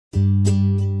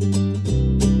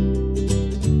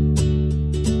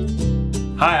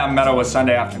Hi, I'm Meadow with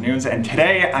Sunday Afternoons, and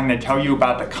today I'm going to tell you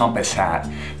about the Compass hat.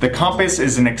 The Compass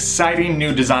is an exciting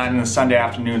new design in the Sunday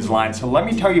Afternoons line, so let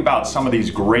me tell you about some of these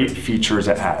great features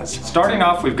it has. Starting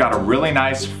off, we've got a really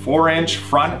nice 4-inch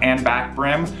front and back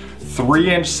brim,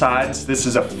 3-inch sides. This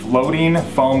is a floating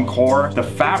foam core. The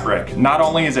fabric, not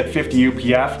only is it 50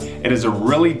 UPF, it is a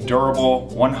really durable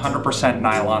 100%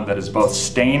 nylon that is both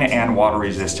stain and water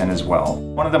resistant as well.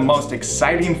 One of the most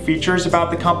exciting features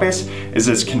about the Compass is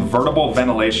this convertible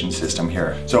ventilation system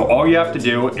here. So all you have to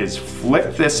do is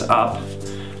flip this up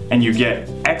and you get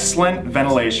excellent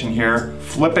ventilation here.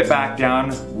 Flip it back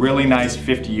down, really nice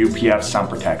 50 UPF sun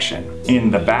protection. In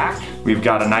the back, we've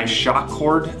got a nice shock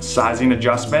cord sizing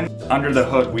adjustment. Under the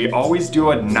hood, we always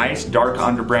do a nice dark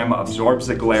underbrim, absorbs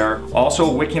the glare. Also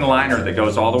a wicking liner that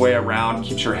goes all the way around,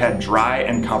 keeps your head dry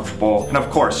and comfortable. And of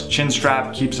course,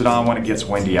 Chinstrap keeps it on when it gets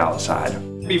windy outside.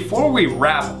 Before we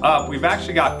wrap up, we've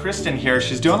actually got Kristen here.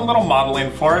 She's doing a little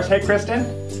modeling for us. Hey, Kristen.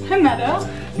 Hi, Meadow.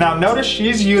 Now notice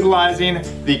she's utilizing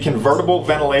the convertible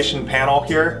ventilation panel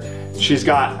here. She's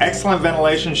got excellent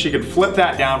ventilation. She could flip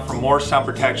that down for more sun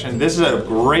protection. This is a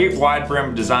great wide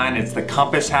brim design. It's the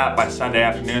Compass hat by Sunday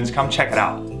Afternoons. Come check it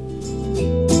out.